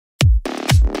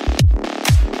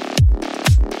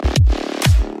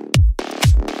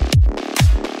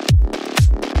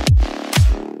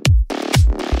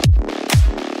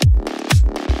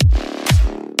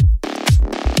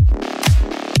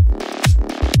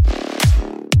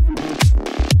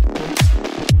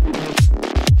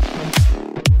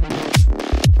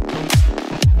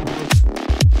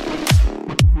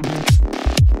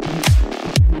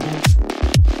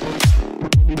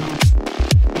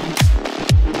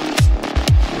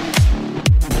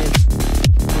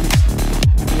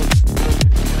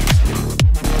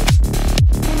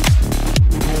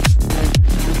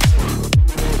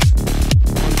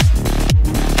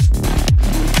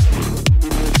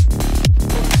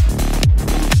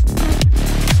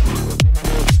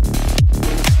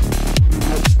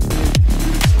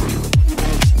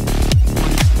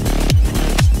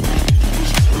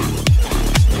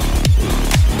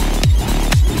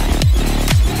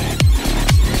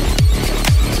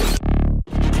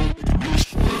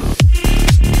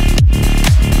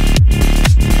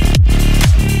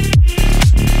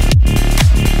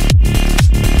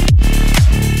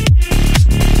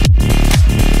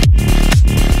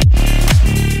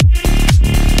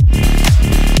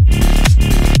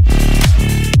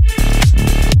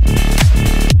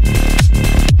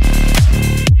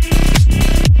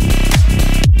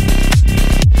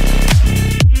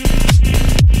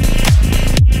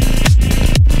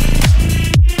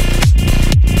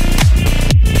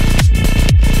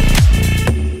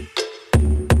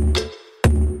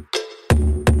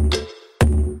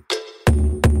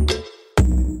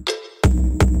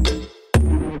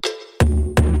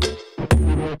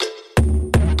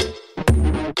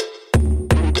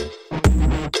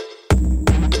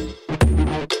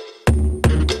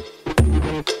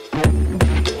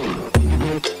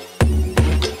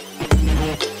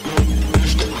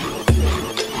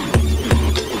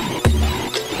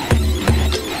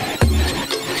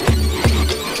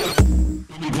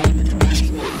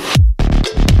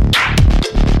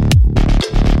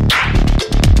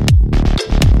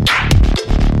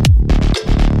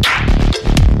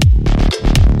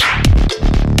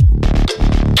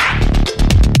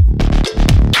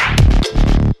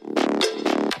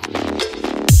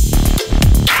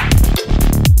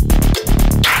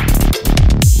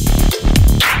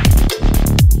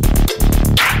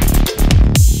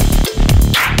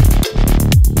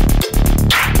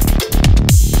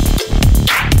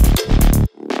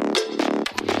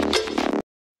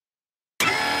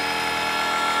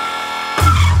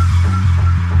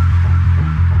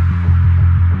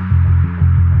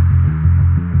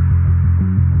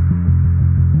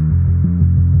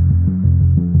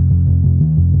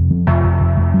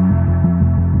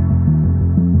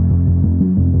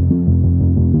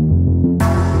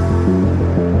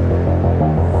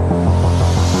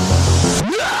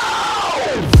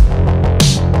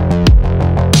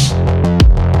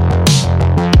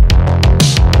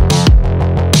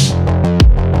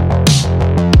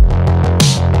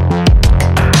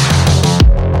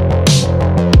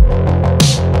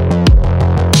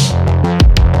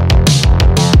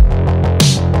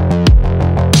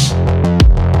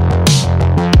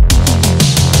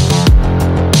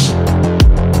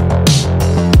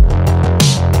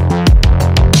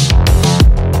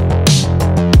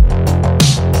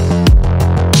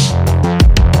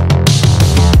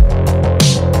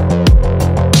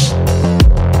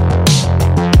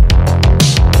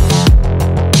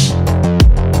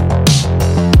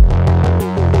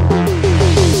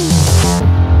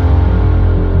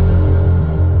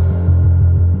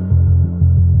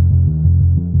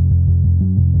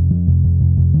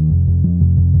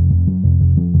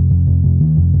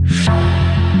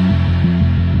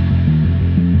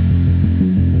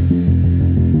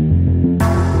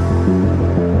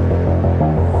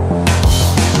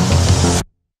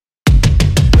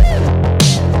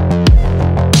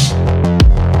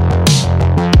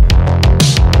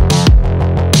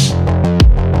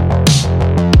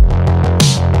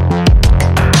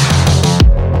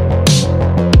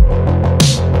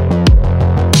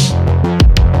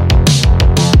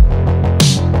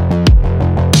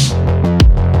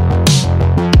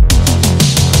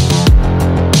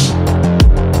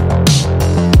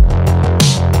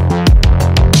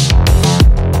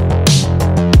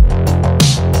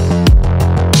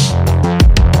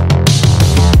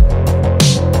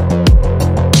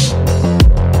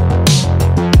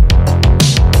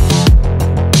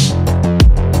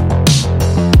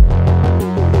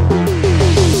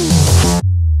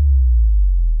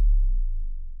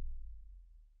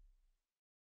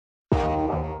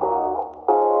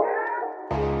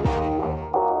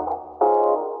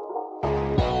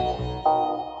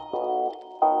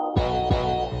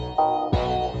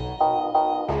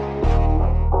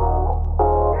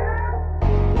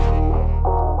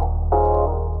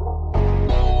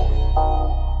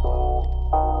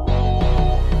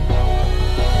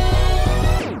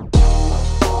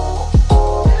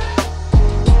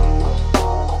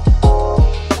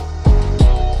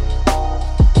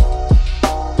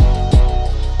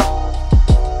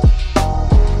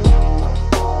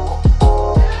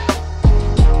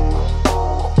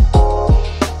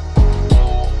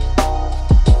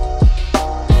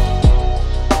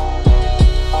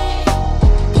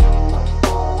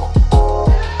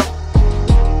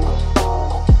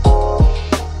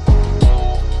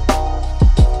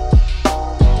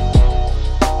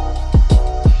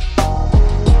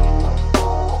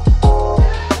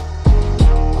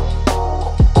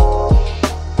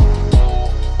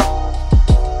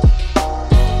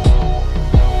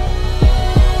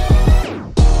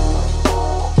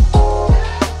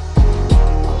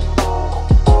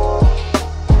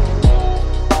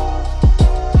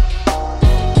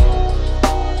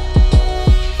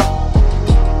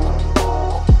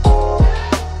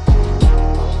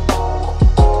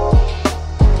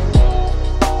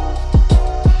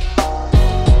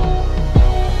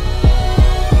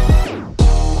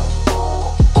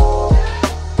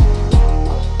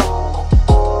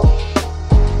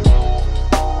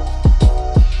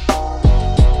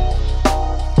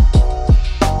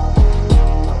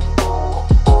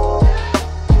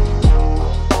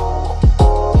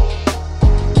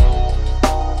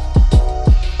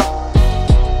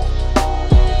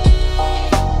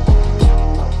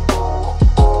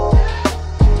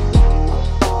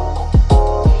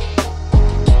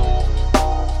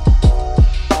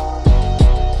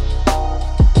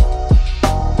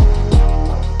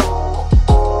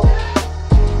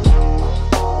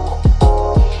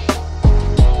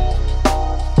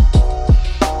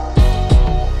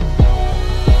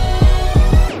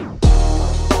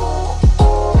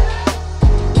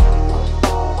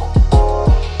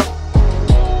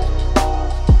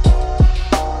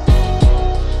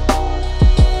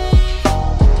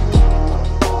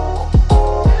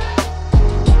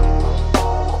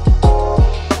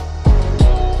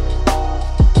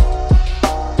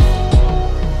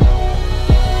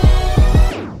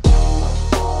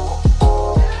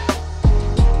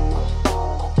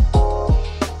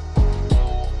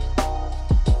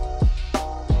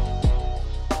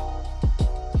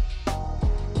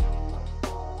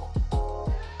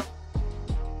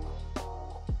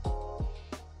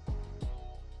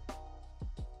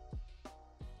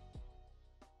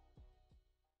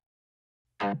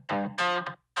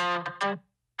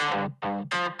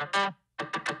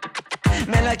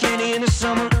Man like candy in the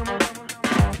summer,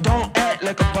 don't act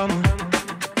like a bummer.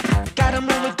 Gotta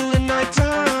move it through the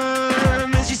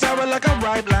nighttime, and she's sour like a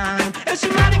ripe lime. And she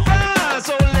mighty fine,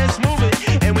 so let's move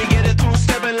it. And we get it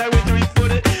two-stepping like we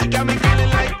three-footed. Got me feeling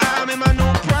like I'm in my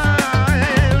new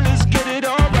prime. Let's get it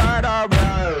alright,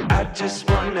 alright. I just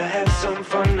wanna have some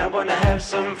fun, I wanna have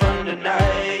some fun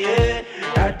tonight, yeah.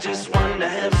 I just wanna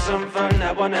have some fun,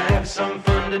 I wanna have some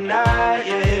fun tonight,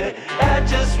 yeah. I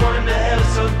just wanna have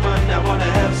some fun, I wanna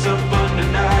have some fun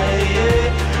tonight, yeah.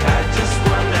 I just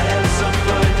wanna have some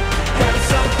fun, have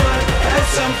some fun, have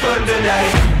some fun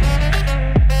tonight.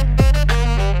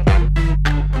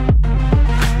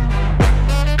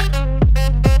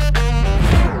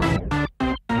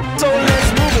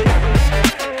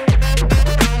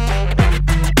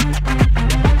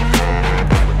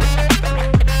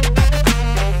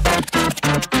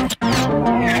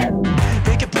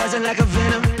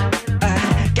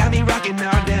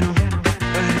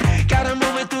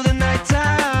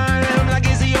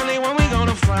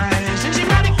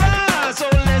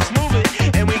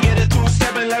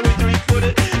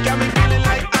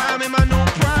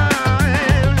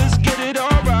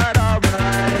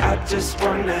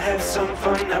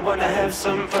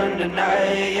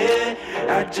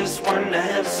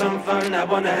 I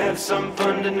wanna have some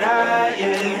fun tonight,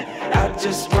 yeah. I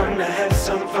just wanna have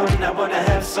some fun, I wanna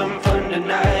have some fun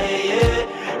tonight,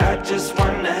 yeah. I just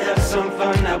wanna have some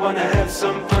fun, I wanna have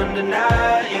some fun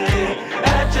tonight, yeah.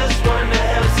 I just wanna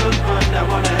have some fun, I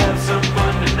wanna have some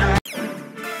fun tonight.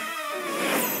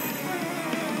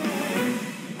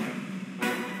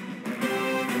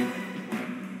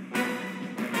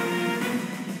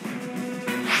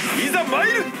 いざ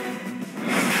参る。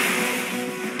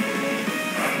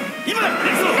今だ、行く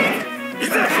ぞ。い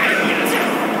ざ。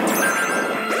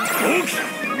大きな。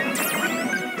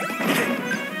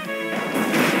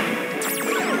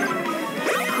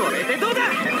これでどうだ。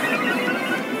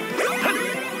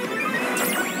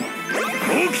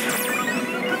大きな。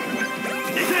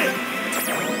行け。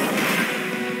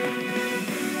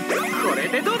これ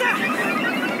でどうだ。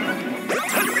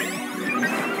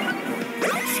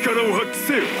力を発揮せ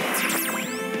よ。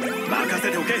任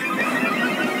せておけ。く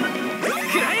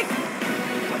らえ。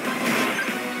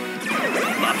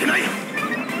負けない。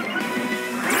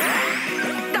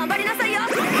頑張りなさいよ。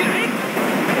くらえ。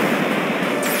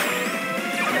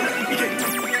いけ。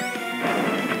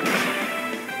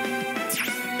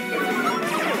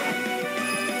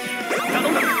頼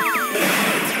んだ。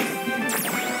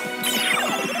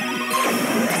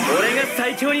俺が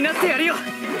最強になってやるよ。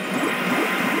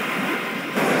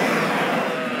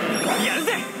やる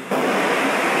ぜ。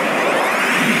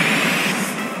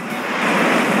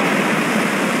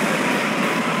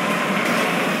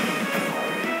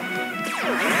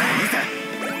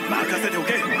任せてお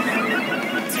け。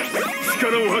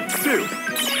力を発揮せよ。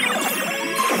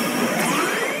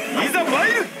いざ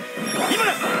参る。今だ。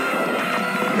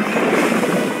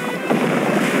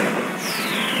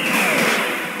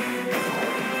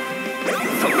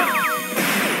そこだ。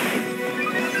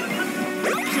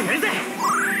決めるぜ。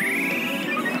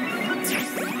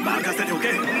任せておけ。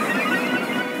頼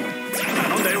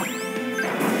んだよ。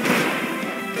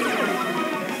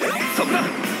そこだ。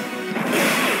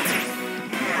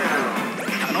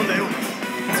頼んだよ。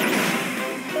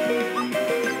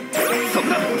そこ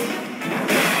だ。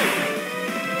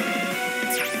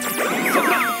そこ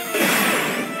だ。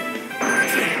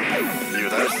油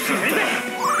断しちゃった。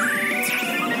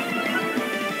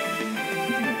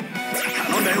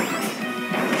頼んだよ。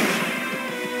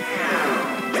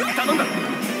頼んだ。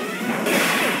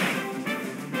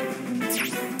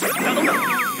頼んだ。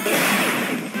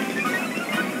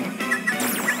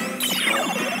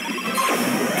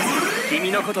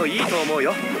君のこといいと思う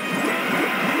よ。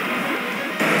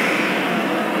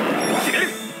決める。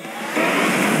負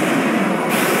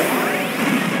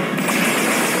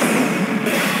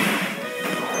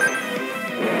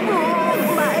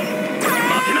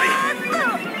けない。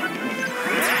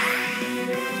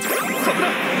そこだ。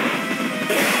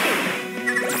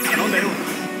頼んだよ。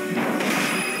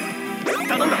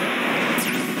頼んだ。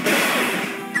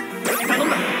頼ん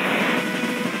だ。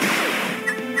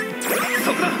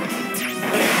そこだ。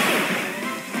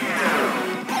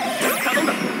頼んだ。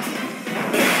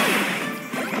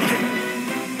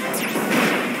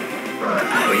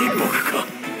敗北か。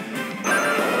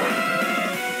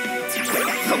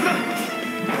そこだ。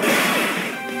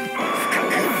深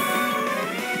く。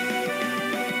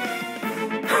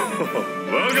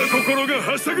我が心が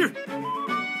はしゃぐ。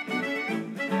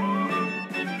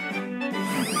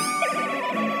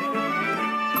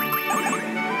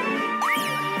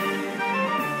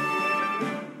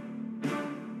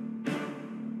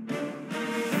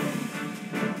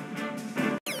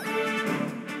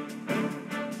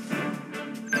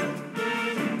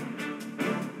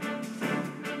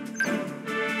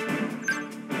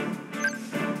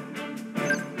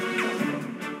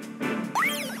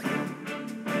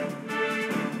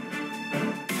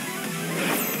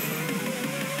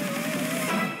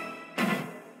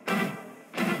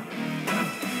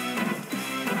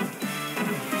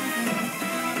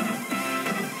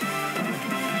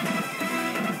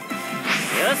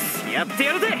やって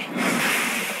やるぜ。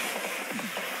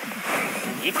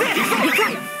行くぜ。行くぜ。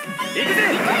行くぜ。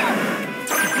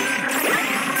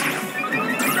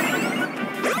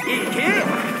行け。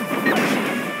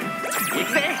行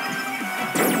くぜ。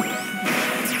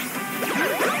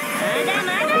まだま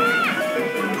だ。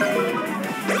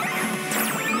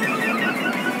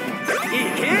行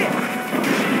け。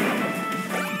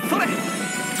それ。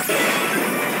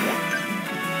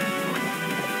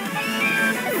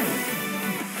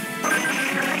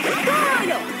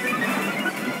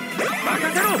任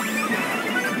せろ。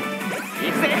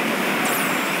行くぜ。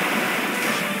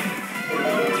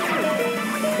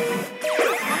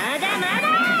まだまだ。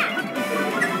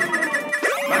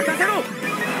任せろ。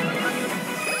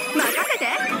任せて。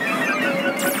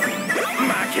負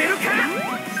けるか。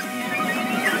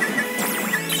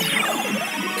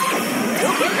ポ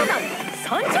ケモン参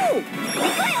上。行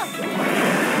こうよ。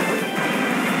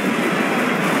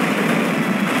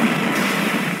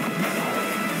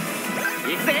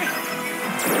行くぜ。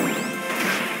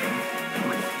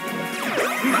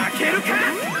負けるか。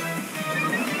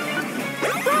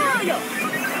どうよ。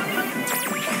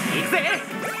行くぜ。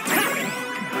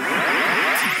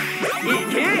行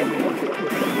け。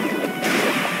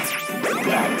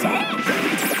やっちゃえ。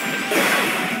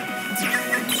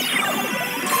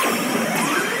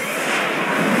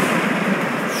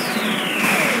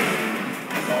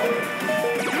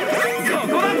こ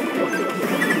こだ。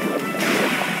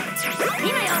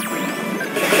今よ。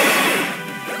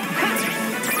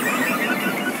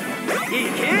行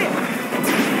け。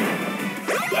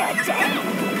やっちゃえ。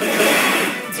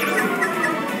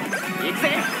行くぜ。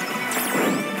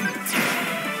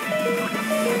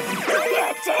や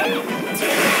っちゃえ。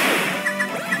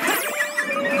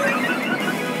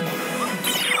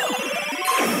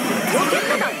ロケッ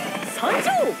ト団参上。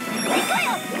行こうよ。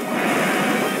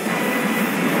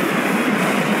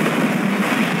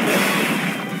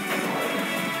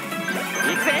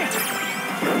行くぜ。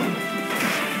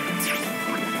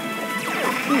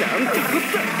なんてこっ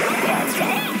た。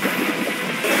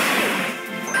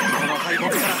この敗北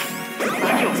から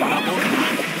何を学ぼうかな。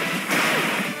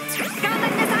頑張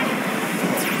りなさい。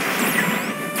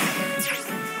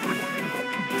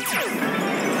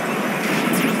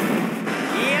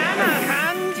嫌な感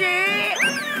じ。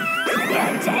や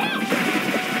っちゃえ。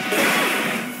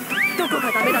どこが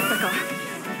ダメだったか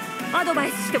アドバ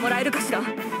イスしてもらえるかしら。